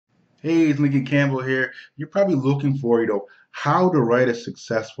Hey, it's Lincoln Campbell here. You're probably looking for, how to write a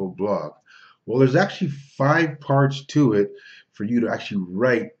successful blog. Well, there's actually 5 parts to it for you to actually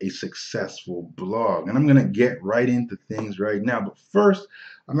write a successful blog. And I'm going to get right into things right now. But first,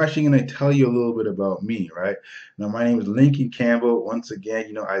 I'm actually going to tell you a little bit about me, right? Now, my name is Lincoln Campbell. Once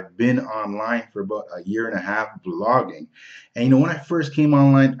again, I've been online for about a year and a half blogging. And, when I first came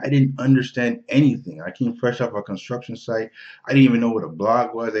online, I didn't understand anything. I came fresh off a construction site. I didn't even know what a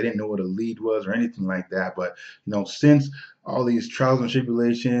blog was. I didn't know what a lead was or anything like that. But since all these trials and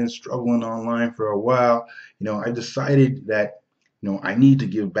tribulations, struggling online for a while, I decided that I need to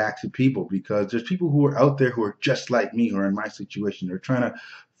give back to people because there's people who are out there who are just like me, who are in my situation. They're trying to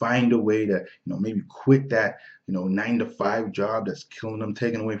find a way to, maybe quit that, 9 to 5 job that's killing them,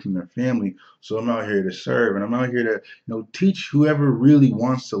 taking away from their family. So I'm out here to serve, and I'm out here to, teach whoever really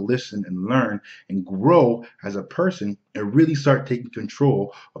wants to listen and learn and grow as a person and really start taking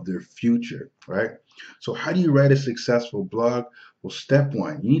control of their future, right? So how do you write a successful blog? Well, step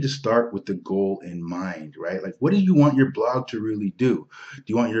one, you need to start with the goal in mind, right? Like, what do you want your blog to really do? Do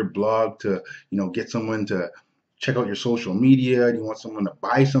you want your blog to, get someone to check out your social media? Do you want someone to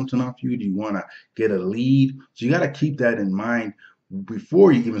buy something off you? Do you want to get a lead? So you got to keep that in mind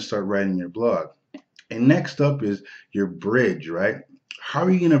before you even start writing your blog. And next up is your bridge, right? How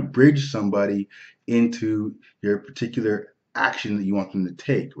are you going to bridge somebody into your particular action that you want them to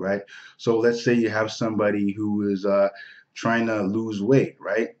take, right? So let's say you have somebody who is trying to lose weight,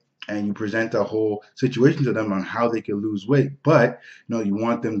 right? And you present the whole situation to them on how they can lose weight, but you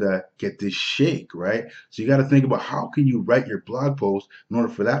want them to get this shake, right? So you got to think about how can you write your blog post in order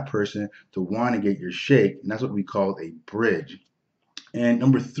for that person to want to get your shake, and that's what we call a bridge. And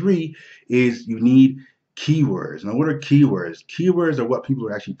number three is you need keywords. Now, what are keywords? Keywords are what people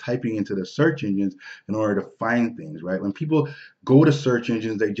are actually typing into the search engines in order to find things, right? When people go to search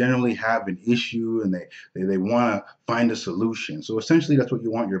engines, they generally have an issue and they want to find a solution. So essentially, that's what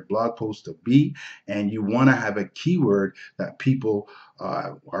you want your blog post to be. And you want to have a keyword that people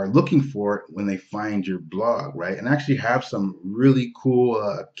are looking for when they find your blog, right? And actually have some really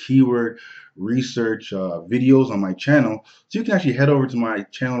cool keyword research videos on my channel. So you can actually head over to my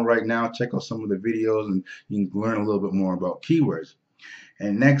channel right now, check out some of the videos, and you can learn a little bit more about keywords.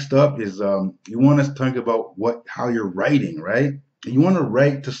 And next up is you want to talk about how you're writing, right? You want to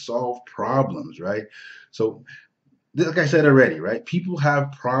write to solve problems, right? So like I said already, right? People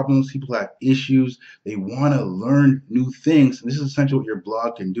have problems, people have issues, they want to learn new things. And this is essentially what your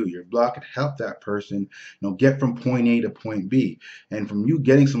blog can do. Your blog can help that person, get from point A to point B. And from you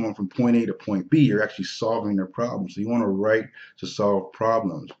getting someone from point A to point B, you're actually solving their problem. So you want to write to solve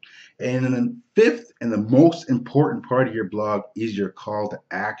problems. And then the fifth and the most important part of your blog is your call to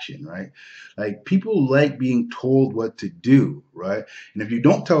action, right? Like people like being told what to do, right? And if you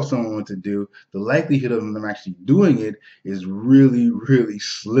don't tell someone what to do, the likelihood of them actually doing it is really, really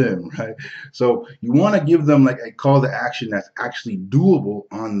slim, right? So you want to give them like a call to action that's actually doable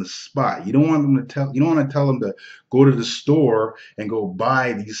on the spot. You don't want to tell them to go to the store and go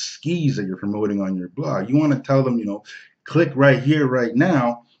buy these skis that you're promoting on your blog. You want to tell them, click right here, right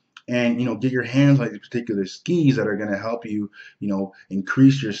now, and get your hands on these particular skis that are going to help you,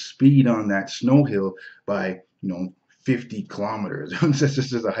 increase your speed on that snow hill by 50 kilometers. This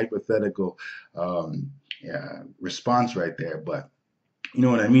is a hypothetical response right there, but you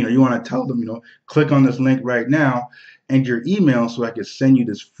know what I mean? Or you want to tell them, click on this link right now, enter your email so I can send you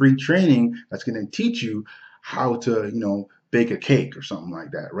this free training that's going to teach you how to, bake a cake or something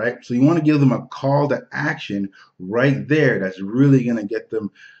like that, right? So you want to give them a call to action right there that's really going to get them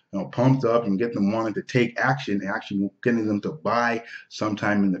pumped up and get them wanting to take action and actually getting them to buy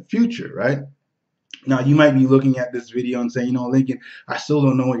sometime in the future, right? Now, you might be looking at this video and saying, Lincoln, I still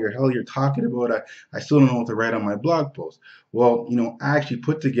don't know what your hell you're talking about. I still don't know what to write on my blog post. Well, I actually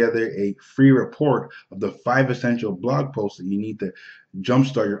put together a free report of the 5 essential blog posts that you need to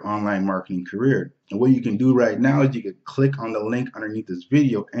jumpstart your online marketing career. And what you can do right now is you can click on the link underneath this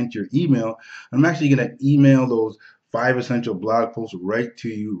video, enter your email. I'm actually going to email those 5 essential blog posts right to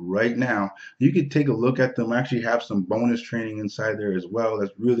you right now. You could take a look at them. I actually have some bonus training inside there as well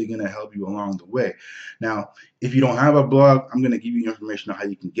that's really going to help you along the way. Now, if you don't have a blog, I'm going to give you information on how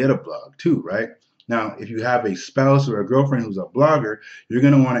you can get a blog too, right? Now, if you have a spouse or a girlfriend who's a blogger, you're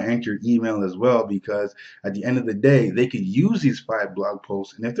going to want to enter your email as well, because at the end of the day, they could use these 5 blog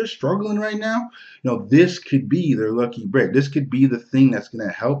posts. And if they're struggling right now, this could be their lucky break. This could be the thing that's going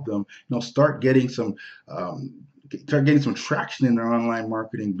to help them, start getting some traction in their online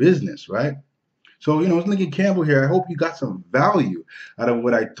marketing business, right? So, it's Lincoln Campbell here. I hope you got some value out of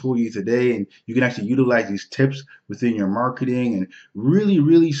what I told you today, and you can actually utilize these tips within your marketing and really,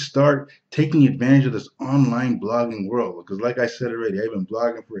 really start taking advantage of this online blogging world. Because, like I said already, I've been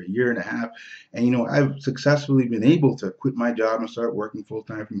blogging for a year and a half, and I've successfully been able to quit my job and start working full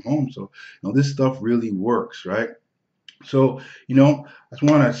time from home. So, this stuff really works, right? So, I just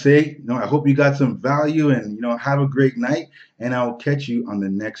want to say, I hope you got some value and, have a great night, and I'll catch you on the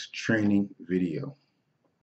next training video.